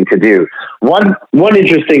thing to do. One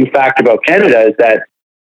interesting fact about Canada is that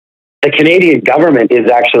the Canadian government is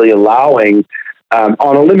actually allowing,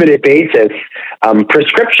 on a limited basis,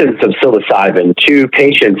 prescriptions of psilocybin to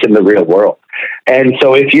patients in the real world. And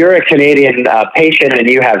so if you're a Canadian patient and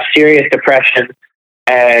you have serious depression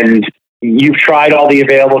and you've tried all the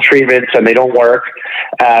available treatments and they don't work,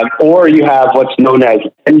 or you have what's known as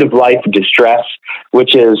end-of-life distress,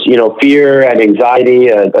 which is, fear and anxiety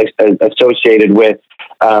associated with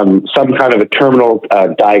some kind of a terminal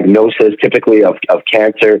diagnosis, typically of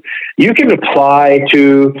cancer, you can apply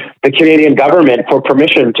to the Canadian government for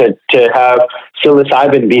permission to have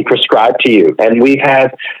psilocybin be prescribed to you. And we've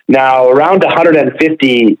had now around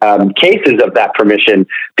 150 cases of that permission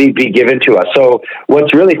be given to us. So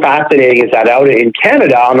what's really fascinating is that out in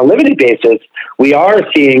Canada, on a limited basis, we are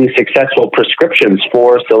seeing successful prescriptions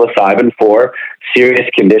for psilocybin for serious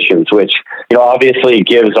conditions, which obviously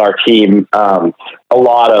gives our team a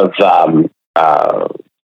lot of.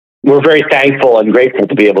 We're very thankful and grateful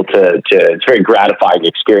to be able to. It's a very gratifying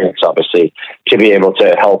experience, obviously, to be able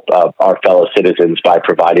to help our fellow citizens by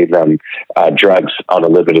providing them drugs on a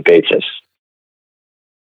limited basis.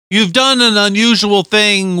 You've done an unusual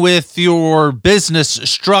thing with your business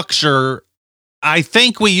structure. I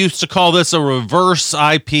think we used to call this a reverse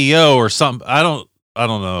IPO or something. I don't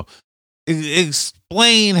know.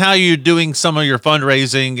 Explain how you're doing some of your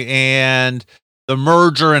fundraising and the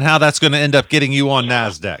merger and how that's going to end up getting you on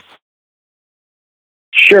NASDAQ.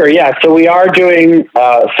 Sure. Yeah. So we are doing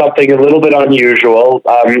something a little bit unusual.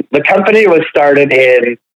 The company was started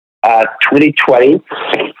in 2020,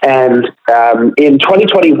 and in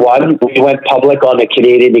 2021 we went public on a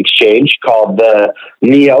Canadian exchange called the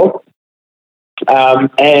NEO.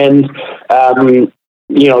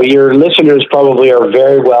 Your listeners probably are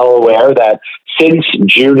very well aware that since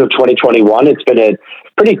June of 2021. It's been a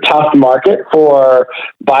pretty tough market for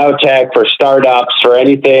biotech, for startups, for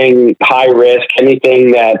anything high risk,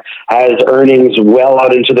 anything that has earnings well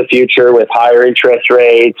out into the future with higher interest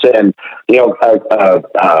rates and,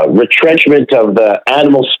 retrenchment of the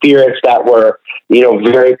animal spirits that were,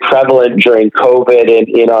 very prevalent during COVID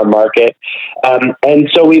in our market. And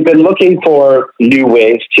so we've been looking for new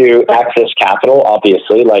ways to access capital,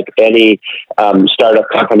 obviously, like any startup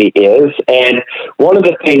company is. And one of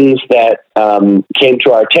the things that came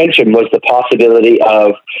to our attention was the possibility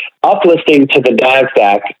of uplisting to the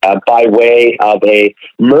NASDAQ by way of a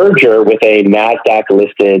merger with a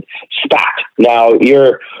NASDAQ-listed SPAC. Now,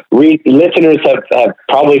 your listeners have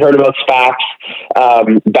probably heard about SPACs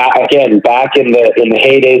back in the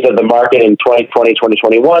heydays of the market in 2020,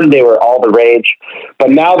 2021. They were all the rage.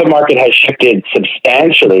 But now the market has shifted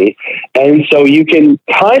substantially. And so you can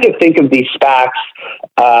kind of think of these SPACs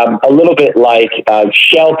a little bit like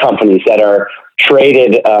shell companies that are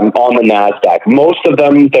traded on the NASDAQ. Most of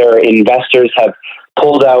them, their investors have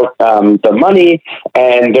pulled out the money,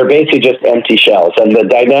 and they're basically just empty shells. And the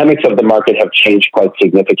dynamics of the market have changed quite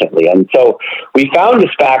significantly. And so we found a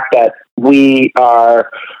SPAC that we are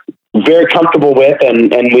very comfortable with,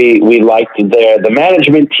 and we liked the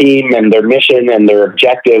management team and their mission and their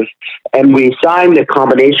objectives. And we signed a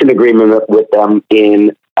combination agreement with them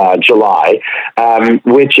in July,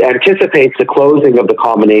 which anticipates the closing of the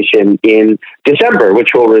combination in December,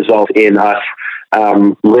 which will result in us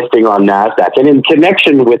listing on NASDAQ. And in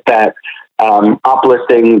connection with that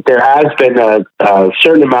uplisting, there has been a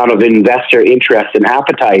certain amount of investor interest and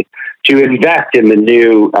appetite to invest in the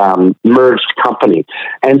new merged company.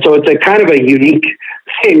 And so it's a kind of a unique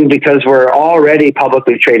thing because we're already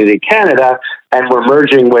publicly traded in Canada and we're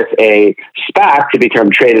merging with a SPAC to become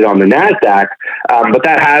traded on the NASDAQ. But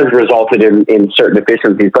that has resulted in certain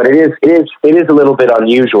efficiencies, but it is a little bit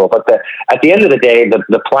unusual. But at the end of the day,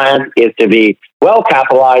 the plan is to be well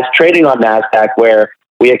capitalized, trading on NASDAQ, where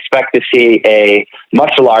we expect to see a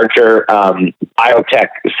much larger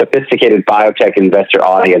sophisticated biotech investor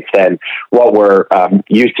audience than what we're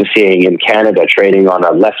used to seeing in Canada, trading on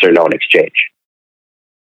a lesser known exchange.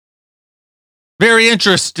 Very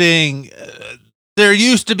interesting. There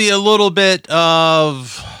used to be a little bit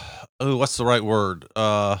of, what's the right word?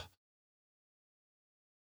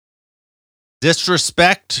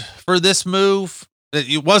 Disrespect for this move.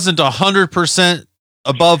 It wasn't 100%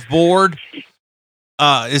 above board.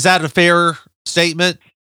 Is that a fair statement?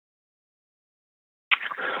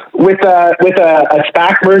 With a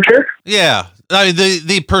SPAC merger? Yeah. I mean,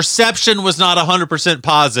 the perception was not 100%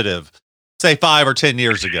 positive, say 5 or 10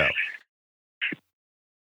 years ago.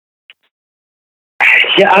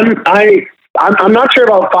 Yeah, I'm not sure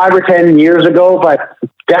about 5 or 10 years ago, but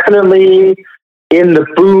definitely in the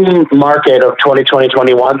boom market of 2020,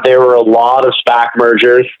 21, there were a lot of SPAC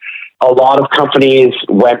mergers. A lot of companies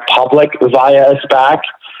went public via a SPAC.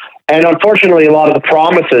 And unfortunately, a lot of the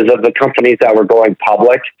promises of the companies that were going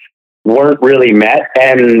public weren't really met.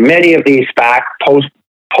 And many of these SPAC post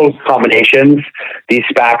combinations, these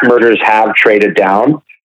SPAC mergers have traded down.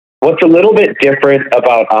 What's a little bit different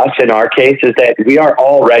about us in our case is that we are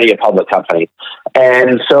already a public company.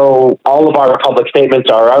 And so all of our public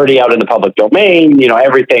statements are already out in the public domain,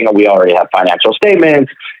 everything. We already have financial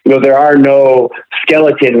statements. There are no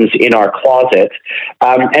skeletons in our closet.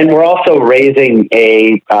 And we're also raising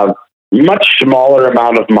a much smaller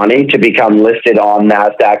amount of money to become listed on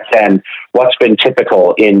NASDAQ than what's been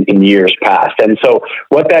typical in years past. And so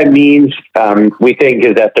what that means, we think,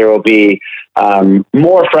 is that there will be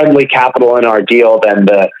more friendly capital in our deal than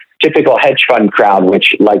the typical hedge fund crowd,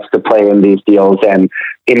 which likes to play in these deals and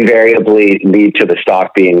invariably lead to the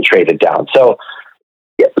stock being traded down. So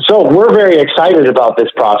we're very excited about this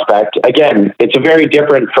prospect. Again, it's very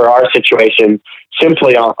different for our situation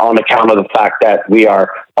simply on account of the fact that we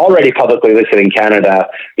are already publicly listed in Canada.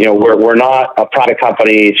 We're not a private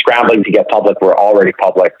company scrambling to get public. We're already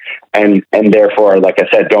public, and therefore, like I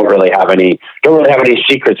said, don't really have any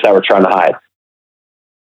secrets that we're trying to hide.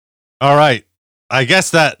 All right, I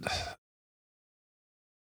guess that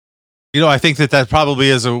I think that probably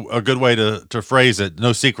is a good way to phrase it.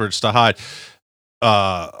 No secrets to hide.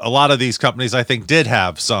 A lot of these companies, I think, did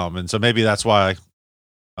have some, and so maybe that's why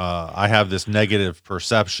I have this negative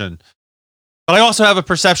perception. But I also have a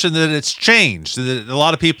perception that it's changed. That a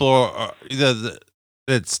lot of people are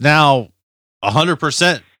it's now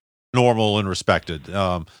 100% normal and respected.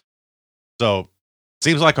 So it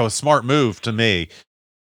seems like a smart move to me.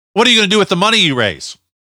 What are you going to do with the money you raise?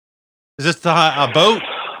 Is this a boat?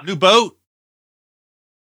 New boat?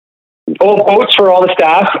 Boats for all the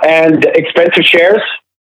staff and expensive shares.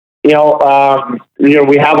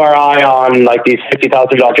 we have our eye on like these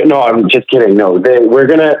 $50,000. No, I'm just kidding. No, we're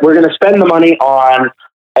gonna spend the money on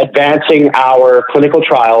advancing our clinical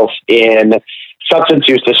trials in substance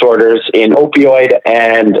use disorders, in opioid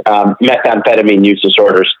and methamphetamine use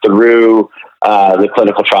disorders through the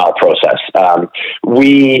clinical trial process.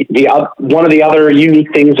 One of the other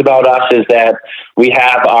unique things about us is that we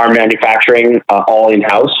have our manufacturing all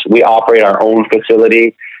in-house. We operate our own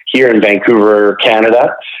facility here in Vancouver,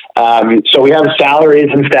 Canada. So we have salaries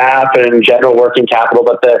and staff and general working capital,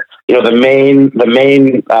 but the main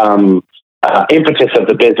impetus of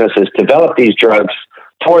the business is to develop these drugs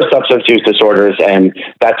for substance use disorders, and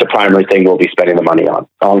that's the primary thing we'll be spending the money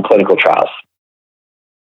on clinical trials.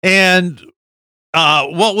 And how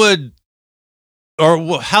long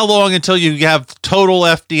until you have total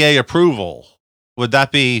FDA approval? Would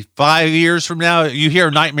that be 5 years from now? You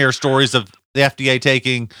hear nightmare stories of the FDA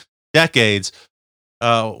taking decades.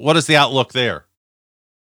 What is the outlook there?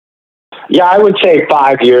 Yeah, I would say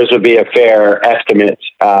 5 years would be a fair estimate.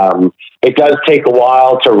 It does take a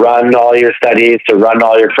while to run all your studies, to run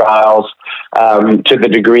all your trials, to the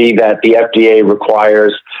degree that the FDA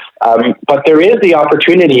requires. But there is the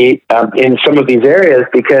opportunity in some of these areas,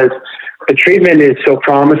 because the treatment is so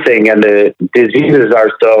promising and the diseases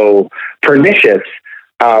are so pernicious.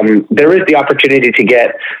 There is the opportunity to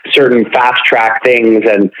get certain fast track things.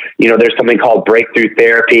 And, there's something called breakthrough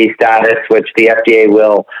therapy status, which the FDA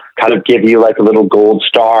will kind of give you like a little gold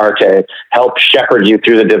star to help shepherd you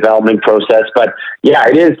through the development process. But yeah,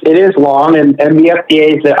 it is long, and the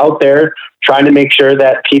FDA is out there trying to make sure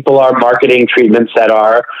that people are marketing treatments that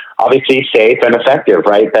are obviously safe and effective,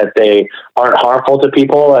 right? That they aren't harmful to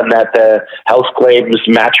people and that the health claims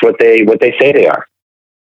match what they say they are.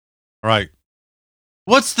 Right.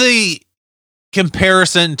 What's the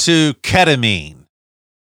comparison to ketamine?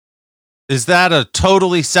 Is that a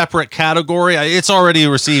totally separate category? It's already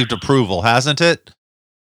received approval, hasn't it?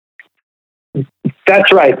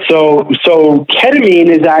 That's right. So ketamine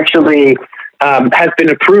is actually has been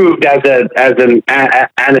approved as an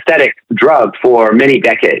anesthetic drug for many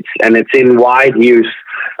decades, and it's in wide use,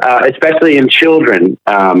 especially in children,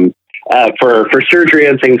 for surgery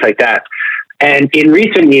and things like that. And in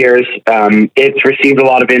recent years, it's received a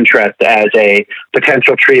lot of interest as a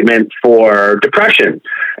potential treatment for depression.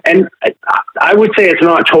 And I would say it's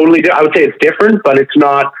not totally. I would say it's different, but it's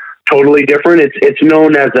not totally different. It's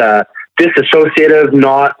known as a dissociative,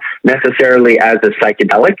 not necessarily as a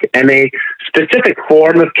psychedelic. And a specific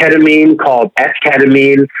form of ketamine called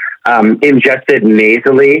S-ketamine, ingested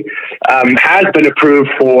nasally, has been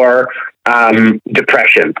approved for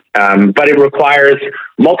depression, but it requires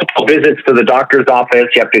multiple visits to the doctor's office.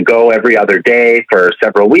 You have to go every other day for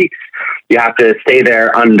several weeks. You have to stay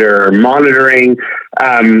there under monitoring,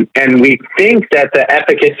 and we think that the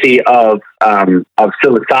efficacy of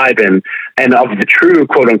psilocybin and of the true,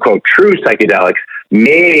 quote unquote, true psychedelics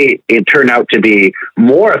may turn out to be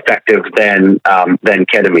more effective than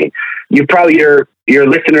ketamine. Your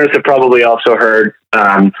listeners have probably also heard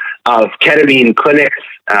of ketamine clinics,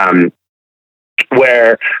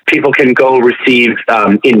 where people can go receive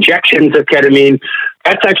injections of ketamine.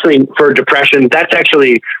 That's actually, for depression, that's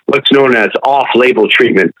actually what's known as off-label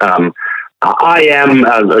treatment.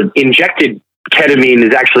 Injected ketamine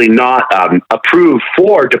is actually not approved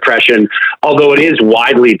for depression, although it is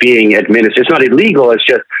widely being administered. It's not illegal, it's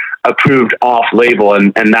just approved off-label,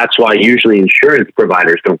 and that's why usually insurance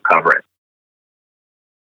providers don't cover it.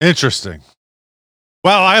 Interesting.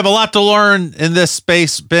 Well, I have a lot to learn in this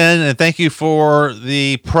space, Ben, and thank you for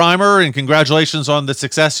the primer, and congratulations on the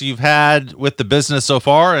success you've had with the business so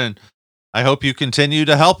far. And I hope you continue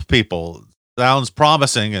to help people. Sounds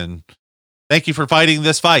promising, and thank you for fighting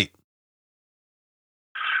this fight.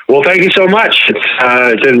 Well, thank you so much.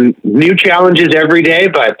 It's new challenges every day,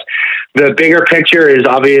 but the bigger picture is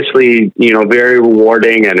obviously, very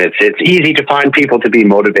rewarding, and it's easy to find people to be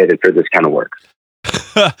motivated for this kind of work.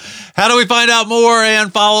 How do we find out more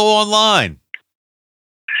and follow online?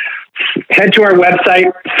 Head to our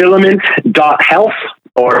website, filament.health,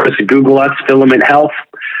 or just Google us, Filament Health.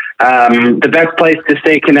 The best place to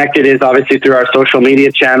stay connected is obviously through our social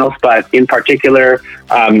media channels, but in particular,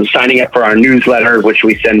 signing up for our newsletter, which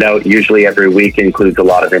we send out usually every week, includes a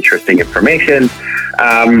lot of interesting information.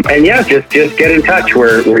 And yeah, just get in touch.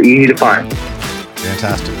 We're easy to find.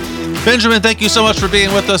 Fantastic. Benjamin, thank you so much for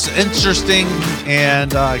being with us. Interesting,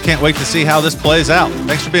 and I can't wait to see how this plays out.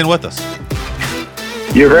 Thanks for being with us.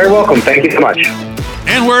 You're very welcome. Thank you so much.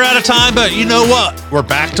 And we're out of time, but you know what? We're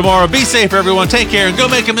back tomorrow. Be safe, everyone. Take care and go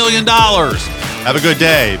make $1 million. Have a good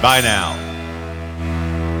day. Bye now.